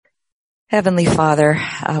Heavenly Father,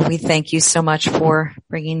 we thank you so much for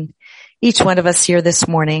bringing each one of us here this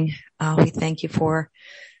morning. We thank you for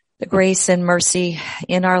the grace and mercy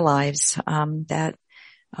in our lives that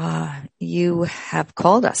you have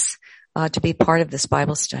called us to be part of this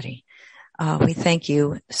Bible study. We thank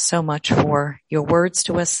you so much for your words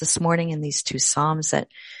to us this morning in these two Psalms that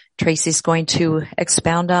Tracy's going to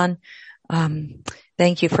expound on.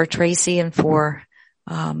 Thank you for Tracy and for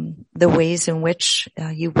the ways in which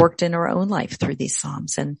you worked in her own life through these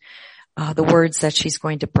Psalms and the words that she's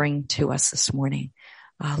going to bring to us this morning.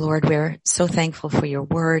 Lord, we're so thankful for your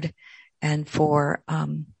word and for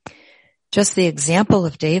just the example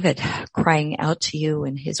of David crying out to you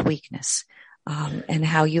in his weakness and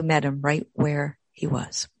how you met him right where he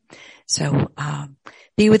was. So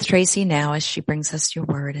be with Tracy now as she brings us your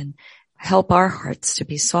word and help our hearts to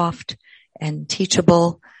be soft and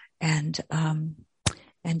teachable and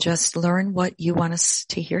just learn what you want us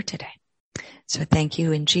to hear today. So thank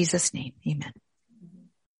you in Jesus' name. Amen.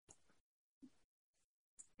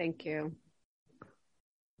 Thank you.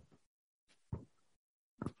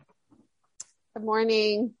 Good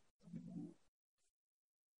morning.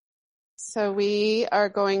 So we are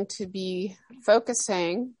going to be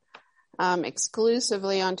focusing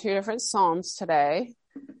exclusively on two different Psalms today,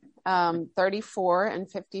 34 and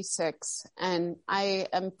 56. And I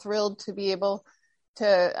am thrilled to be able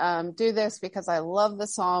to do this because I love the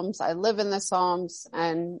Psalms. I live in the Psalms.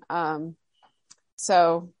 And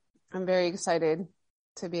so I'm very excited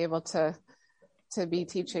to be able to be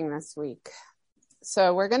teaching this week.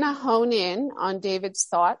 So we're going to hone in on David's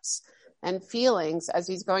thoughts and feelings as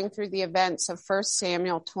he's going through the events of 1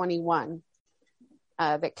 Samuel 21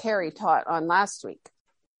 that Carrie taught on last week.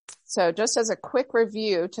 So just as a quick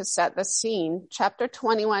review to set the scene, chapter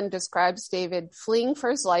 21 describes David fleeing for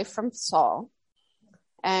his life from Saul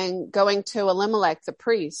and going to Elimelech the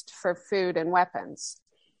priest for food and weapons.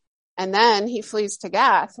 And then he flees to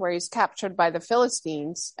Gath, where he's captured by the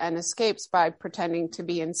Philistines and escapes by pretending to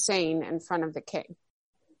be insane in front of the king.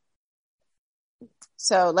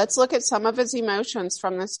 So let's look at some of his emotions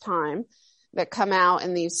from this time that come out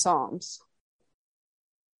in these Psalms.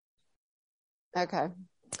 Okay.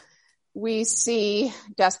 We see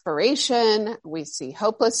desperation, we see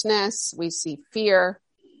hopelessness, we see fear.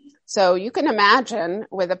 So you can imagine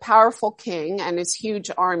with a powerful king and his huge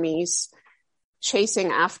armies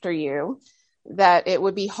chasing after you, that it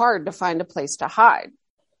would be hard to find a place to hide.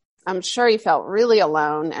 I'm sure he felt really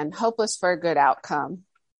alone and hopeless for a good outcome.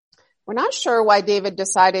 We're not sure why David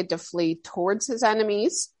decided to flee towards his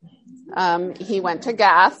enemies. He went to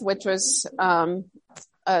Gath, which was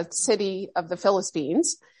a city of the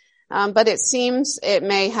Philistines, but it seems it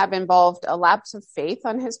may have involved a lapse of faith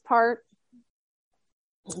on his part.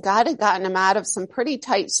 God had gotten him out of some pretty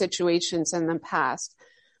tight situations in the past,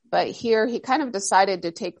 but here he kind of decided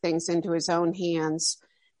to take things into his own hands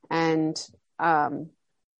and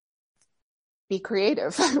be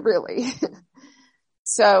creative, really.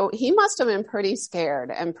 So he must have been pretty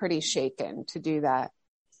scared and pretty shaken to do that.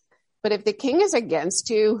 But if the king is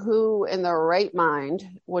against you, who in their right mind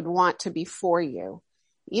would want to be for you?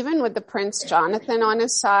 Even with the prince Jonathan on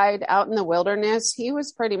his side out in the wilderness, he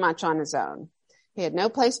was pretty much on his own. He had no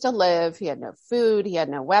place to live. He had no food. He had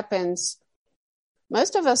no weapons.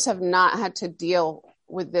 Most of us have not had to deal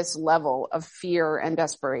with this level of fear and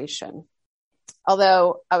desperation.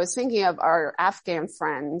 Although I was thinking of our Afghan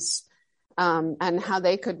friends and how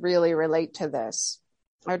they could really relate to this.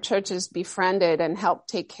 Our churches befriended and helped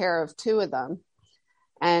take care of two of them.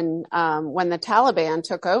 And when the Taliban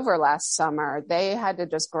took over last summer, they had to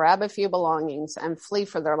just grab a few belongings and flee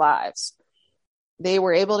for their lives. They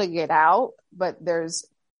were able to get out, but there's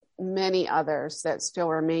many others that still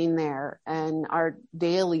remain there and are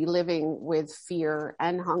daily living with fear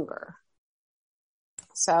and hunger.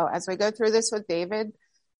 So as we go through this with David,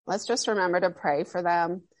 let's just remember to pray for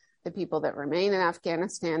them, the people that remain in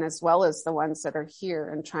Afghanistan, as well as the ones that are here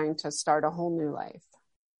and trying to start a whole new life.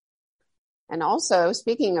 And also,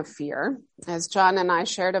 speaking of fear, as John and I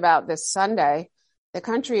shared about this Sunday, the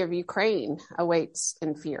country of Ukraine awaits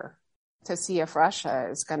in fear to see if Russia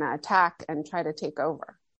is going to attack and try to take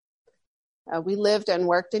over. We lived and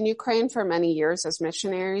worked in Ukraine for many years as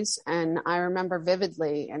missionaries, and I remember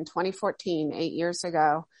vividly in 2014, 8 years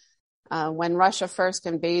ago, when Russia first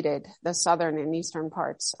invaded the southern and eastern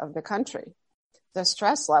parts of the country. The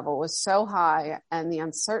stress level was so high and the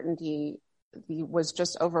uncertainty was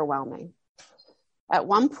just overwhelming. At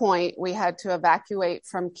one point, we had to evacuate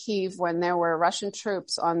from Kyiv when there were Russian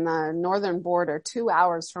troops on the northern border, 2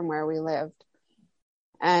 hours from where we lived.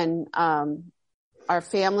 And our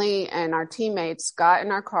family and our teammates got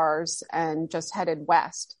in our cars and just headed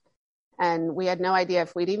west. And we had no idea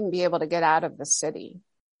if we'd even be able to get out of the city.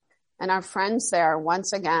 And our friends there,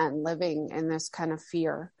 once again, living in this kind of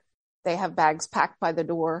fear. They have bags packed by the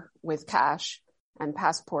door with cash and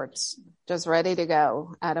passports, just ready to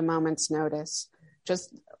go at a moment's notice,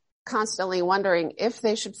 just constantly wondering if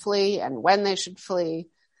they should flee and when they should flee.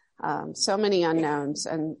 So many unknowns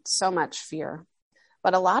and so much fear.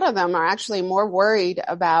 But a lot of them are actually more worried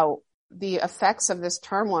about the effects of this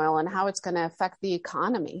turmoil and how it's going to affect the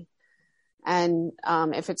economy. And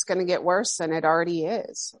if it's going to get worse than it already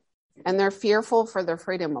is. And they're fearful for their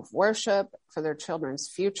freedom of worship, for their children's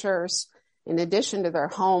futures, in addition to their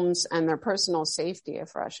homes and their personal safety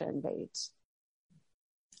if Russia invades.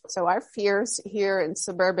 So our fears here in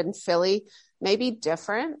suburban Philly may be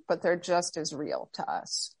different, but they're just as real to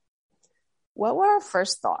us. What were our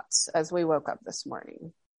first thoughts as we woke up this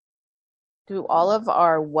morning? Do all of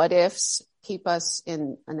our what ifs keep us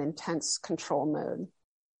in an intense control mode?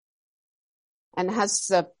 And has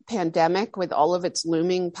the pandemic, with all of its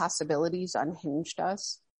looming possibilities, unhinged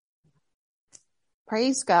us?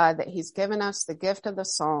 Praise God that he's given us the gift of the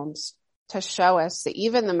Psalms to show us that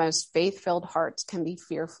even the most faith-filled hearts can be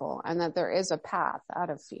fearful and that there is a path out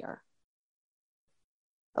of fear.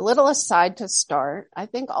 A little aside to start, I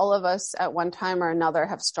think all of us at one time or another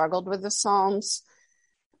have struggled with the Psalms.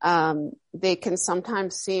 They can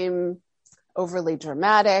sometimes seem overly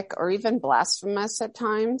dramatic or even blasphemous at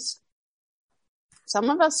times. Some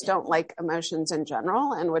of us don't like emotions in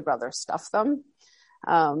general and would rather stuff them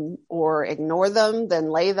or ignore them than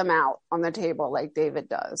lay them out on the table like David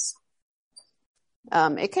does.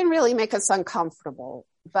 It can really make us uncomfortable,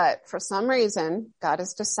 but for some reason, God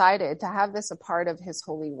has decided to have this a part of his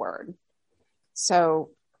holy word.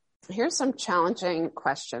 So here's some challenging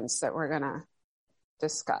questions that we're going to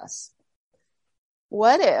discuss.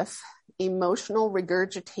 What if emotional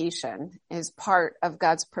regurgitation is part of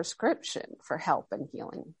God's prescription for help and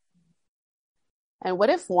healing? And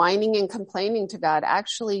what if whining and complaining to God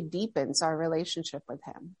actually deepens our relationship with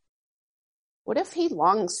him? What if he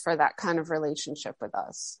longs for that kind of relationship with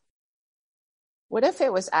us? What if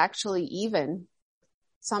it was actually even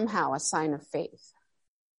somehow a sign of faith?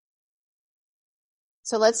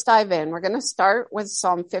 So let's dive in. We're going to start with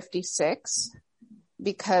Psalm 56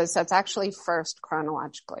 because that's actually first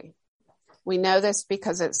chronologically. We know this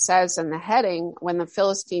because it says in the heading, when the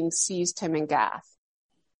Philistines seized him in Gath,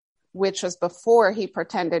 which was before he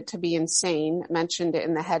pretended to be insane, mentioned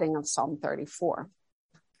in the heading of Psalm 34.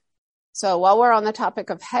 So while we're on the topic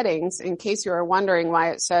of headings, in case you are wondering why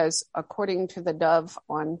it says, according to the dove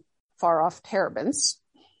on far off terebinths,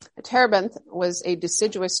 a terebinth was a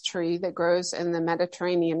deciduous tree that grows in the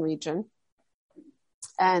Mediterranean region.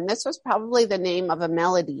 And this was probably the name of a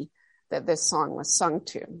melody that this song was sung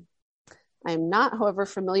to. I am not, however,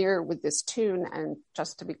 familiar with this tune, and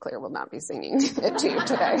just to be clear, will not be singing it to you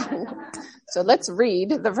today. So let's read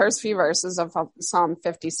the first few verses of Psalm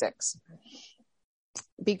 56.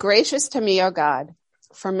 Be gracious to me, O God,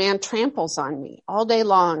 for man tramples on me. All day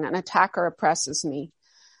long, an attacker oppresses me.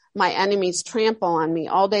 My enemies trample on me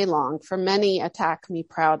all day long, for many attack me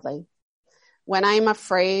proudly. When I am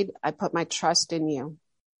afraid, I put my trust in you.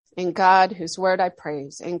 In God, whose word I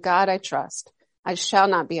praise, in God I trust. I shall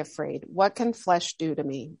not be afraid. What can flesh do to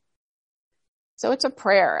me? So it's a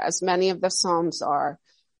prayer, as many of the Psalms are,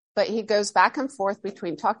 but he goes back and forth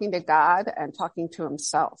between talking to God and talking to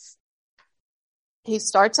himself. He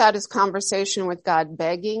starts out his conversation with God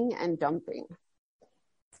begging and dumping.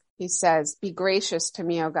 He says, be gracious to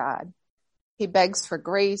me, O God. He begs for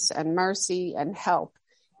grace and mercy and help,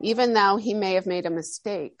 even though he may have made a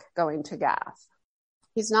mistake going to Gath.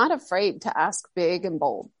 He's not afraid to ask big and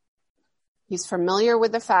bold. He's familiar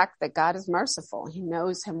with the fact that God is merciful. He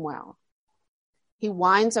knows him well. He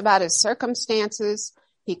whines about his circumstances.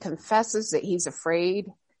 He confesses that he's afraid.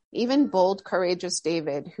 Even bold, courageous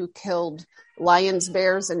David, who killed lions,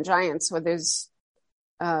 bears, and giants with his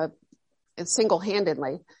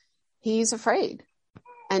single-handedly, he's afraid.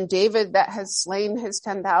 And David that has slain his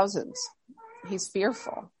 10,000s, he's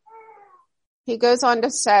fearful. He goes on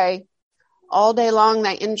to say, all day long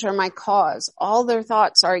they injure my cause. All their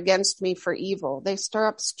thoughts are against me for evil. They stir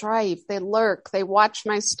up strife. They lurk. They watch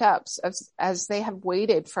my steps as they have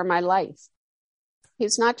waited for my life.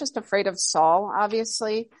 He's not just afraid of Saul,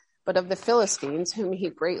 obviously, but of the Philistines, whom he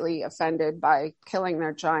greatly offended by killing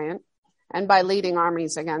their giant and by leading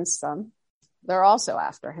armies against them. They're also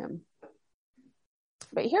after him.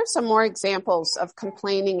 But here's some more examples of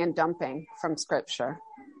complaining and dumping from Scripture.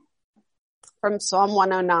 From Psalm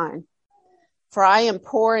 109. For I am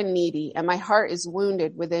poor and needy, and my heart is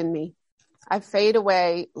wounded within me. I fade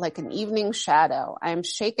away like an evening shadow. I am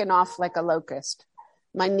shaken off like a locust.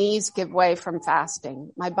 My knees give way from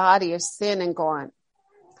fasting. My body is thin and gaunt.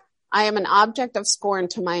 I am an object of scorn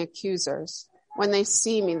to my accusers. When they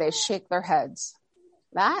see me, they shake their heads.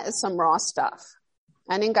 That is some raw stuff,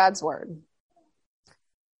 and in God's word.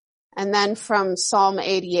 And then from Psalm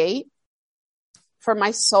 88, for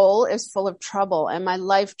my soul is full of trouble, and my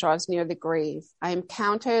life draws near the grave. I am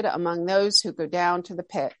counted among those who go down to the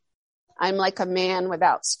pit. I am like a man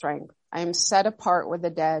without strength. I am set apart with the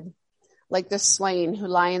dead, like the slain who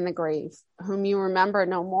lie in the grave, whom you remember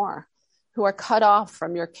no more, who are cut off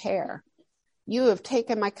from your care. You have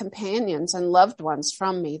taken my companions and loved ones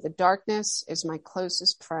from me. The darkness is my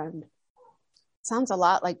closest friend. Sounds a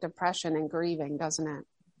lot like depression and grieving, doesn't it?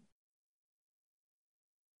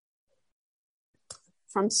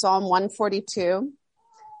 From Psalm 142,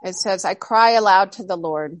 it says, I cry aloud to the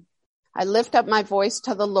Lord. I lift up my voice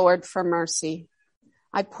to the Lord for mercy.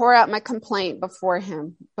 I pour out my complaint before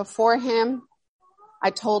him. Before him, I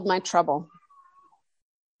told my trouble.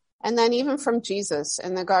 And then even from Jesus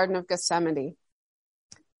in the Garden of Gethsemane,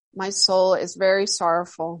 my soul is very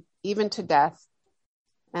sorrowful, even to death.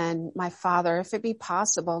 And my Father, if it be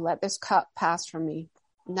possible, let this cup pass from me.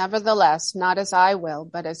 Nevertheless, not as I will,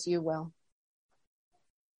 but as you will.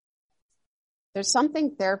 There's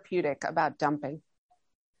something therapeutic about dumping.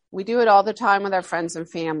 We do it all the time with our friends and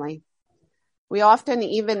family. We often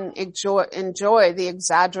even enjoy the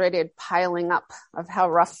exaggerated piling up of how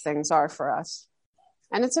rough things are for us.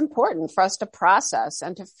 And it's important for us to process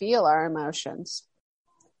and to feel our emotions.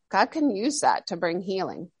 God can use that to bring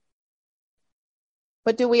healing.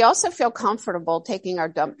 But do we also feel comfortable taking our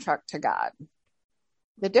dump truck to God?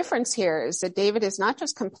 The difference here is that David is not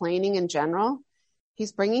just complaining in general.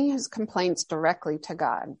 He's bringing his complaints directly to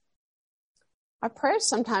God. Our prayers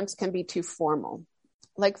sometimes can be too formal,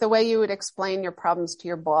 like the way you would explain your problems to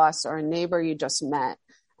your boss or a neighbor you just met,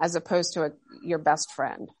 as opposed to your best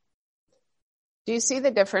friend. Do you see the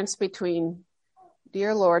difference between,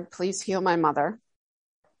 dear Lord, please heal my mother,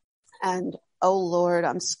 and, oh Lord,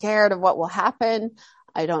 I'm scared of what will happen.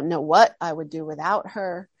 I don't know what I would do without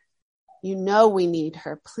her. You know we need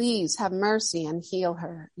her. Please have mercy and heal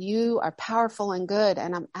her. You are powerful and good,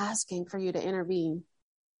 and I'm asking for you to intervene.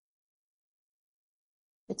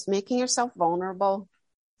 It's making yourself vulnerable.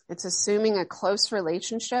 It's assuming a close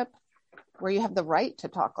relationship where you have the right to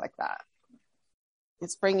talk like that.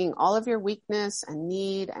 It's bringing all of your weakness and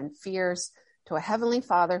need and fears to a heavenly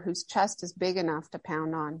Father whose chest is big enough to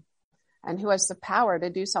pound on and who has the power to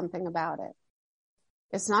do something about it.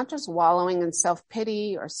 It's not just wallowing in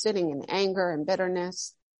self-pity or sitting in anger and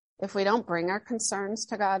bitterness. If we don't bring our concerns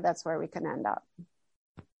to God, that's where we can end up.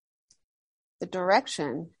 The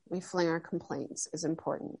direction we fling our complaints is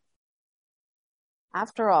important.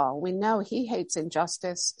 After all, we know he hates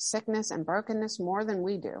injustice, sickness, and brokenness more than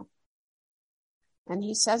we do. And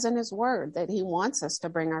he says in his word that he wants us to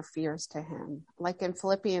bring our fears to him, like in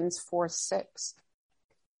Philippians 4:6.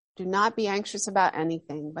 Do not be anxious about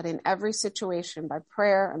anything, but in every situation, by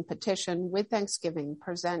prayer and petition, with thanksgiving,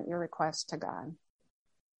 present your requests to God.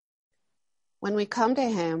 When we come to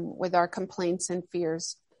him with our complaints and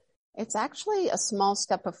fears, it's actually a small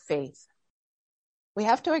step of faith. We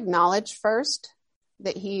have to acknowledge first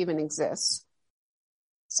that he even exists.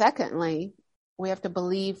 Secondly, we have to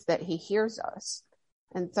believe that he hears us.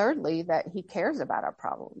 And thirdly, that he cares about our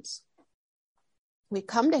problems. We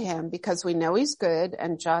come to him because we know he's good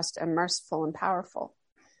and just and merciful and powerful.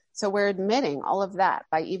 So we're admitting all of that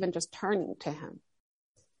by even just turning to him.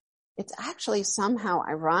 It's actually somehow,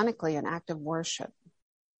 ironically, an act of worship.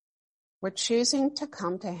 We're choosing to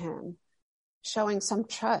come to him, showing some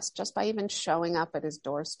trust just by even showing up at his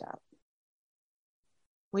doorstep.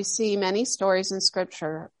 We see many stories in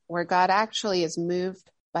scripture where God actually is moved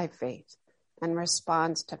by faith and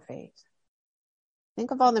responds to faith.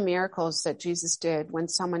 Think of all the miracles that Jesus did when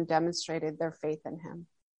someone demonstrated their faith in him.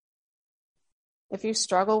 If you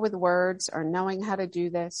struggle with words or knowing how to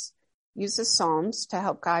do this, use the Psalms to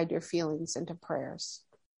help guide your feelings into prayers.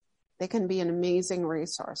 They can be an amazing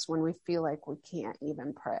resource when we feel like we can't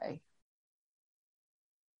even pray.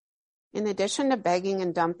 In addition to begging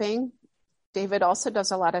and dumping, David also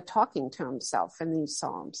does a lot of talking to himself in these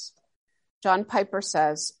Psalms. John Piper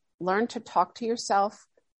says, learn to talk to yourself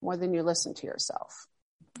more than you listen to yourself.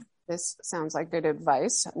 This sounds like good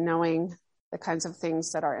advice, knowing the kinds of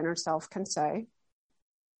things that our inner self can say.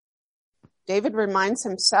 David reminds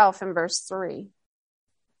himself in verse 3,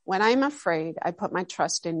 when I'm afraid, I put my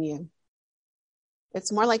trust in you.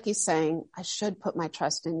 It's more like he's saying, I should put my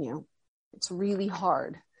trust in you. It's really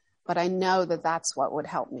hard, but I know that that's what would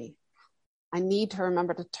help me. I need to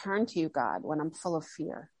remember to turn to you, God, when I'm full of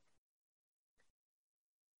fear.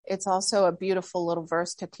 It's also a beautiful little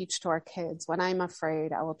verse to teach to our kids. When I'm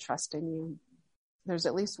afraid, I will trust in you. There's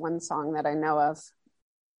at least one song that I know of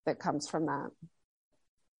that comes from that.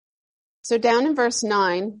 So down in verse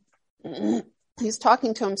 9, he's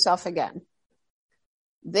talking to himself again.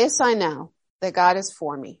 This I know, that God is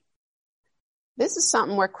for me. This is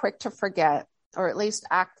something we're quick to forget, or at least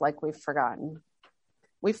act like we've forgotten.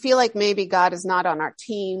 We feel like maybe God is not on our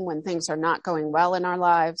team when things are not going well in our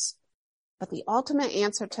lives. But the ultimate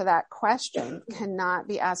answer to that question cannot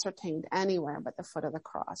be ascertained anywhere but the foot of the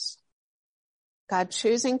cross. God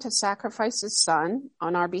choosing to sacrifice his son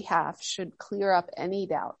on our behalf should clear up any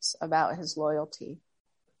doubts about his loyalty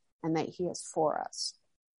and that he is for us.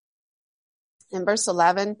 In verse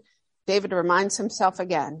 11, David reminds himself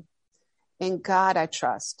again, in God I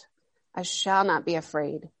trust. I shall not be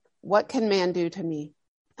afraid. What can man do to me?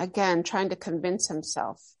 Again, trying to convince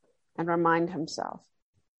himself and remind himself.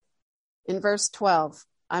 In verse 12,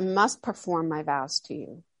 I must perform my vows to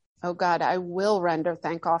you. Oh God, I will render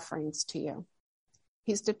thank offerings to you.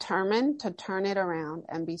 He's determined to turn it around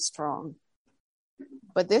and be strong.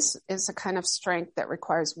 But this is a kind of strength that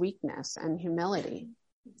requires weakness and humility.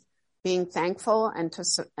 Being thankful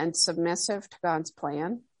and submissive to God's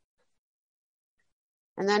plan.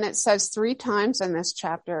 And then it says 3 times in this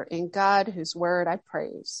chapter, in God whose word I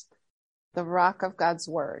praise, the rock of God's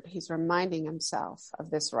word. He's reminding himself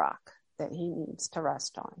of this rock that he needs to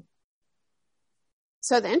rest on.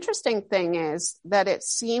 So the interesting thing is that it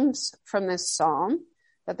seems from this psalm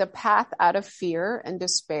that the path out of fear and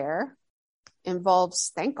despair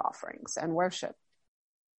involves thank offerings and worship,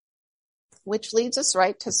 which leads us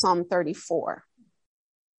right to Psalm 34.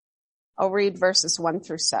 I'll read verses 1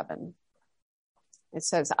 through 7. It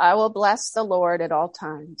says, I will bless the Lord at all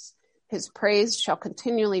times. His praise shall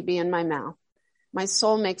continually be in my mouth. My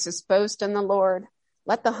soul makes its boast in the Lord.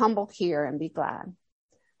 Let the humble hear and be glad.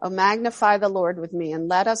 O magnify the Lord with me, and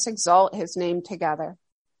let us exalt his name together.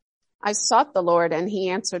 I sought the Lord, and he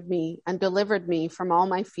answered me and delivered me from all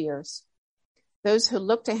my fears. Those who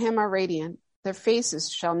look to him are radiant. Their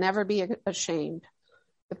faces shall never be ashamed.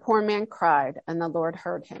 The poor man cried, and the Lord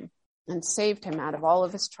heard him and saved him out of all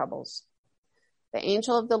of his troubles. The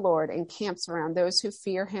angel of the Lord encamps around those who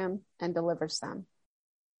fear him and delivers them.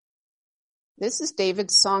 This is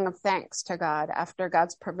David's song of thanks to God after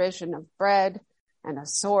God's provision of bread and a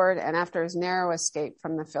sword and after his narrow escape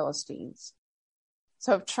from the Philistines.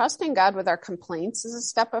 So if trusting God with our complaints is a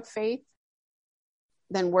step of faith,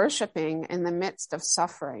 then worshiping in the midst of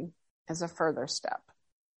suffering is a further step,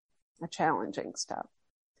 a challenging step.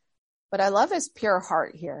 But I love his pure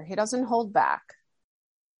heart here. He doesn't hold back.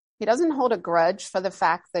 He doesn't hold a grudge for the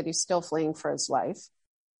fact that he's still fleeing for his life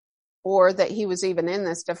or that he was even in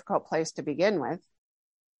this difficult place to begin with.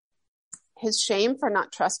 His shame for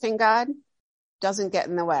not trusting God doesn't get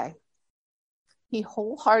in the way. He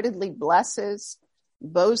wholeheartedly blesses,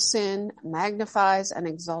 boasts in, magnifies, and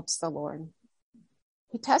exalts the Lord.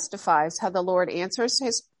 He testifies how the Lord answered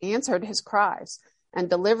his cries and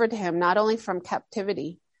delivered him not only from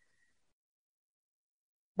captivity,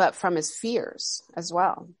 but from his fears as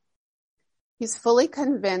well. He's fully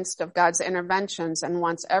convinced of God's interventions and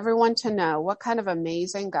wants everyone to know what kind of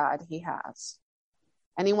amazing God he has.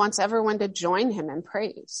 And he wants everyone to join him in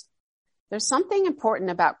praise. There's something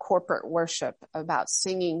important about corporate worship, about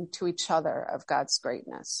singing to each other of God's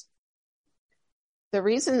greatness. The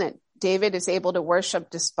reason that David is able to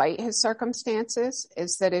worship despite his circumstances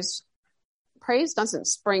is that his praise doesn't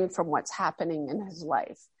spring from what's happening in his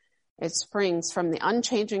life. It springs from the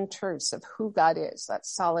unchanging truths of who God is, that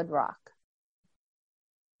solid rock.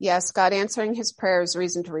 Yes, God answering his prayer is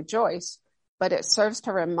reason to rejoice, but it serves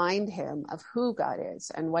to remind him of who God is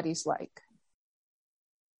and what he's like.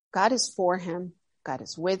 God is for him. God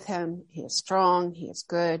is with him. He is strong. He is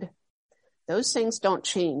good. Those things don't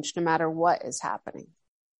change no matter what is happening.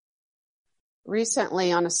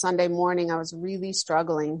 Recently on a Sunday morning, I was really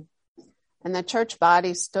struggling, and the church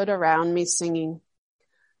body stood around me singing,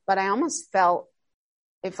 but I almost felt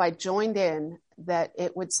if I joined in that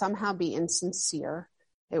it would somehow be insincere.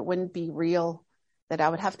 It wouldn't be real, that I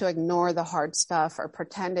would have to ignore the hard stuff or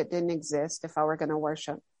pretend it didn't exist if I were going to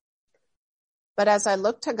worship. But as I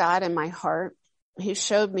looked to God in my heart, he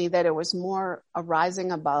showed me that it was more a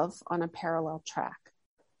rising above on a parallel track.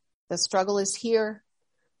 The struggle is here.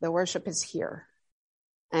 The worship is here.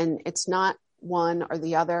 And it's not one or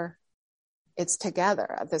the other. It's together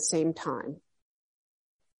at the same time.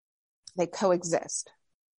 They coexist.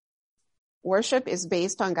 Worship is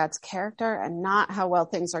based on God's character and not how well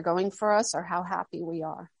things are going for us or how happy we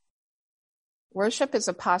are. Worship is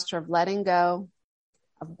a posture of letting go,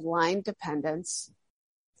 of blind dependence,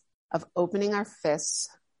 of opening our fists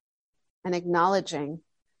and acknowledging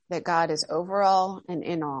that God is over all and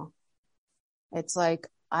in all. It's like,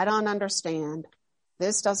 I don't understand.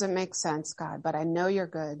 This doesn't make sense, God, but I know you're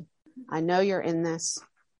good. I know you're in this,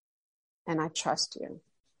 and I trust you.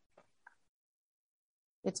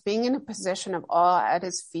 It's being in a position of awe at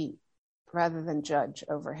his feet rather than judge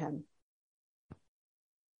over him.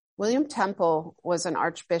 William Temple was an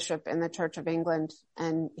archbishop in the Church of England,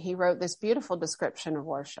 and he wrote this beautiful description of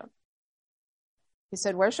worship. He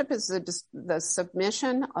said, worship is the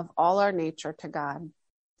submission of all our nature to God.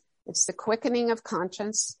 It's the quickening of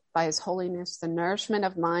conscience by his holiness, the nourishment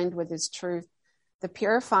of mind with his truth, the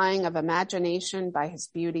purifying of imagination by his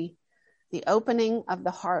beauty, the opening of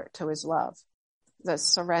the heart to his love, the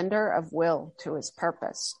surrender of will to his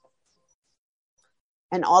purpose.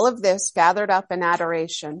 And all of this gathered up in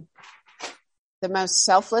adoration, the most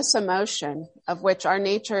selfless emotion of which our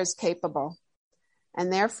nature is capable,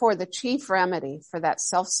 and therefore the chief remedy for that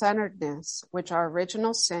self-centeredness which our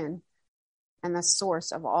original sin and the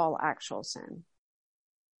source of all actual sin.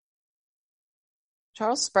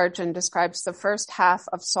 Charles Spurgeon describes the first half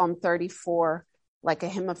of Psalm 34 like a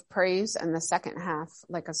hymn of praise and the second half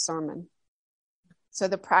like a sermon. So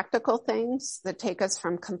the practical things that take us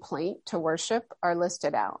from complaint to worship are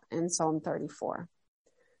listed out in Psalm 34.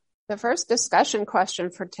 The first discussion question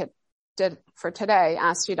for today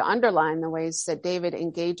asks you to underline the ways that David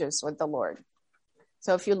engages with the Lord.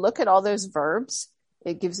 So if you look at all those verbs,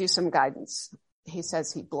 it gives you some guidance. He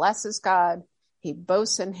says he blesses God, he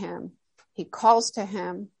boasts in him, he calls to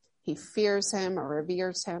him, he fears him or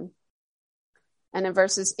reveres him. And in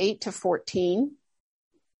verses 8 to 14,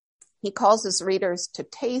 he calls his readers to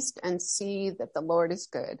taste and see that the Lord is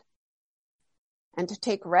good, and to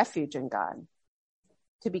take refuge in God,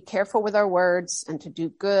 to be careful with our words, and to do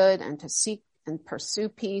good, and to seek and pursue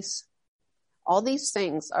peace. All these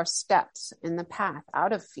things are steps in the path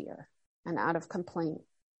out of fear and out of complaint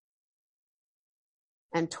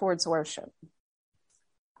and towards worship.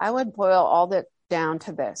 I would boil all that down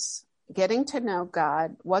to this: getting to know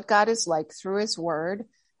God, what God is like through his word,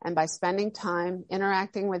 and by spending time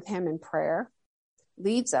interacting with him in prayer,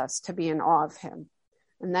 leads us to be in awe of him.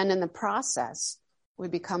 And then in the process, we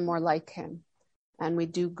become more like him, and we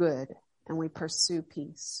do good, and we pursue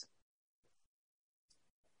peace.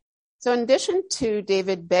 So in addition to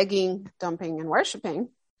David begging, dumping, and worshiping,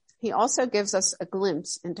 he also gives us a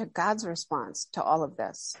glimpse into God's response to all of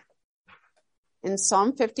this. In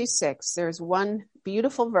Psalm 56, there's one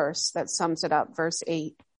beautiful verse that sums it up, verse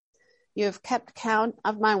 8. You have kept count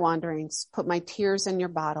of my wanderings, put my tears in your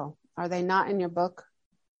bottle. Are they not in your book?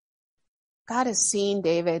 God has seen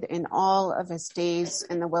David in all of his days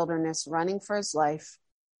in the wilderness running for his life.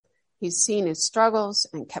 He's seen his struggles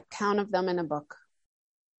and kept count of them in a book.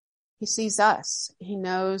 He sees us. He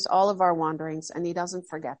knows all of our wanderings, and he doesn't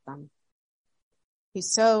forget them. He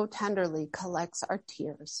so tenderly collects our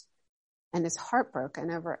tears and is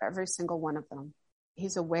heartbroken over every single one of them.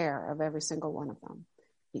 He's aware of every single one of them.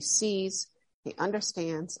 He sees, he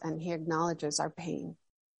understands, and he acknowledges our pain.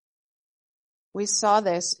 We saw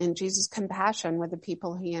this in Jesus' compassion with the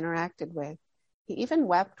people he interacted with. He even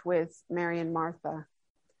wept with Mary and Martha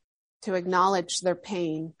to acknowledge their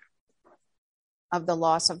pain of the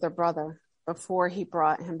loss of their brother before he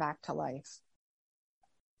brought him back to life.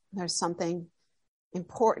 There's something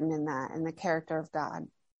important in that, in the character of God.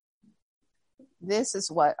 This is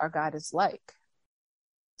what our God is like.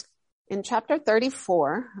 In chapter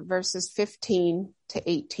 34, verses 15 to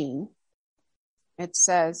 18, it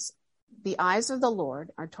says, the eyes of the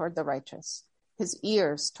Lord are toward the righteous, his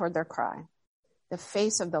ears toward their cry. The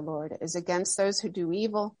face of the Lord is against those who do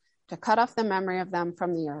evil, to cut off the memory of them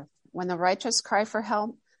from the earth. When the righteous cry for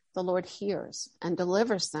help, the Lord hears and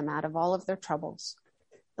delivers them out of all of their troubles.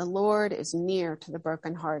 The Lord is near to the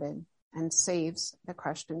brokenhearted and saves the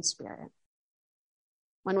crushed in spirit.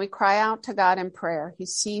 When we cry out to God in prayer, he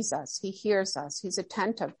sees us, he hears us, he's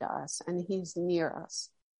attentive to us, and he's near us.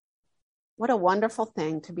 What a wonderful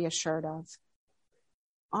thing to be assured of.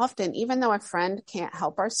 Often, even though a friend can't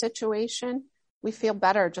help our situation, we feel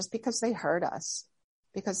better just because they heard us,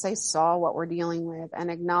 because they saw what we're dealing with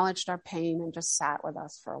and acknowledged our pain and just sat with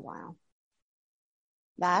us for a while.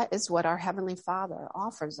 That is what our Heavenly Father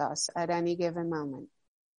offers us at any given moment.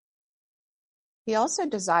 He also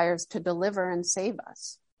desires to deliver and save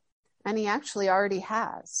us, and he actually already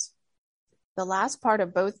has. The last part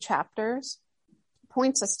of both chapters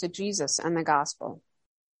points us to Jesus and the gospel.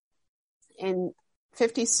 In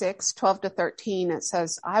 56, 12 to 13, it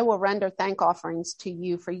says, I will render thank offerings to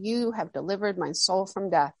you, for you have delivered my soul from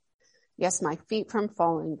death, yes, my feet from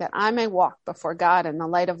falling, that I may walk before God in the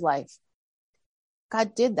light of life.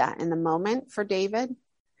 God did that in the moment for David,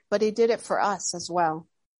 but he did it for us as well.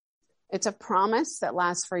 It's a promise that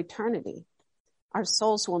lasts for eternity. Our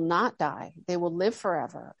souls will not die. They will live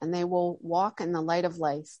forever, and they will walk in the light of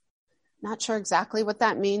life. Not sure exactly what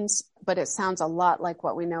that means, but it sounds a lot like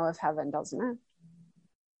what we know of heaven, doesn't it?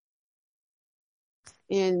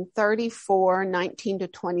 In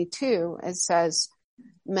 34:19-22, it says,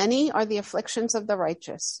 "Many are the afflictions of the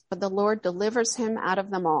righteous, but the Lord delivers him out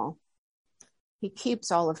of them all. He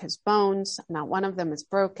keeps all of his bones, not one of them is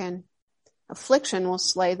broken. Affliction will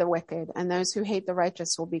slay the wicked, and those who hate the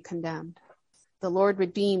righteous will be condemned. The Lord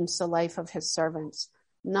redeems the life of his servants.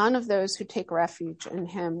 None of those who take refuge in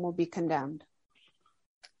him will be condemned."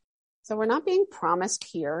 So we're not being promised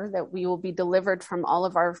here that we will be delivered from all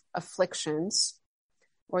of our afflictions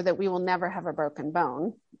or that we will never have a broken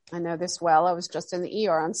bone. I know this well. I was just in the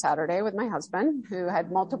ER on Saturday with my husband who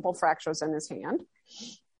had multiple fractures in his hand.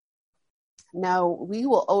 No, we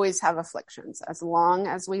will always have afflictions as long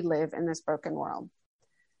as we live in this broken world.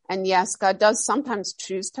 And yes, God does sometimes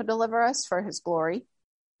choose to deliver us for his glory,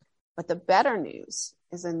 but the better news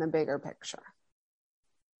is in the bigger picture.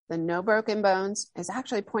 The no broken bones is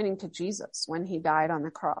actually pointing to Jesus when he died on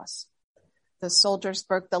the cross. The soldiers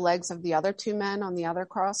broke the legs of the other two men on the other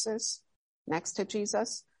crosses next to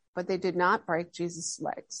Jesus, but they did not break Jesus'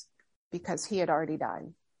 legs because he had already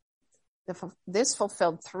died. This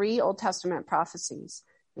fulfilled 3 Old Testament prophecies,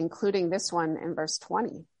 including this one in verse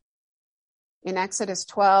 20. In Exodus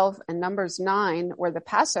 12 and Numbers 9, where the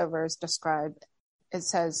Passover is described, it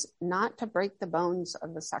says not to break the bones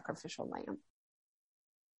of the sacrificial lamb.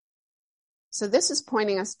 So this is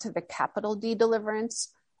pointing us to the capital D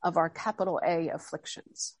deliverance of our capital A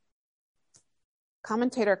afflictions.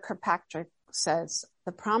 Commentator Kirkpatrick says,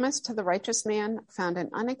 "The promise to the righteous man found an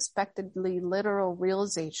unexpectedly literal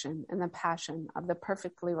realization in the passion of the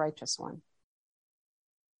perfectly righteous one.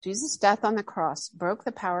 Jesus' death on the cross broke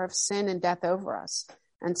the power of sin and death over us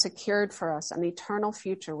and secured for us an eternal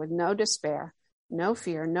future with no despair, no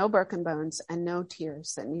fear, no broken bones, and no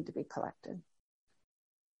tears that need to be collected."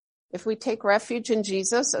 If we take refuge in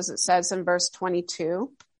Jesus, as it says in verse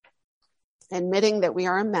 22, admitting that we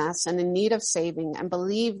are a mess and in need of saving and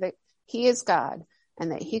believe that he is God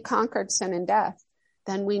and that he conquered sin and death,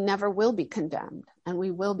 then we never will be condemned and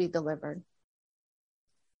we will be delivered.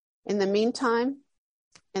 In the meantime,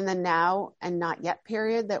 in the now and not yet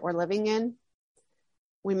period that we're living in,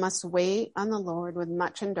 we must wait on the Lord with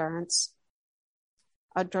much endurance.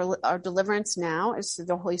 Our deliverance now is through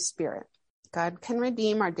the Holy Spirit. God can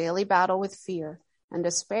redeem our daily battle with fear and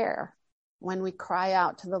despair when we cry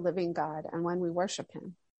out to the living God and when we worship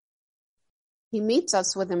him. He meets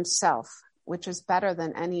us with himself, which is better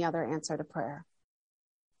than any other answer to prayer.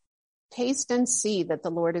 Taste and see that the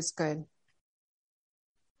Lord is good.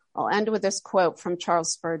 I'll end with this quote from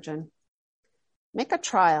Charles Spurgeon. "Make a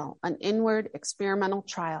trial, an inward experimental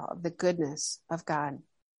trial of the goodness of God.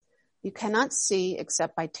 You cannot see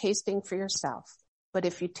except by tasting for yourself, but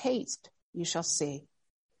if you taste, you shall see.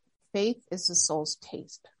 Faith is the soul's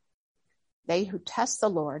taste. They who test the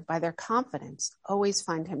Lord by their confidence always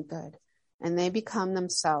find him good, and they become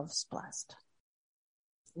themselves blessed."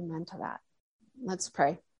 Amen to that. Let's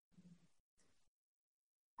pray.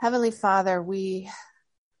 Heavenly Father, we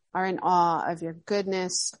are in awe of your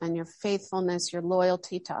goodness and your faithfulness, your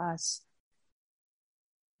loyalty to us,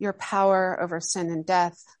 your power over sin and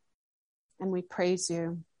death, and we praise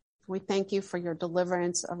you. We thank you for your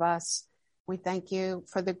deliverance of us. We thank you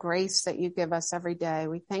for the grace that you give us every day.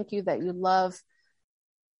 We thank you that you love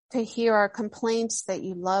to hear our complaints, that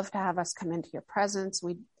you love to have us come into your presence.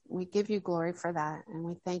 We give you glory for that, and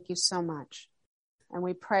we thank you so much. And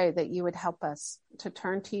we pray that you would help us to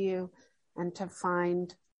turn to you and to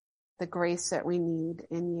find the grace that we need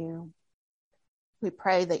in you. We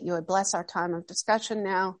pray that you would bless our time of discussion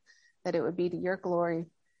now, that it would be to your glory.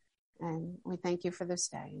 And we thank you for this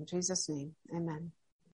day. In Jesus' name, amen.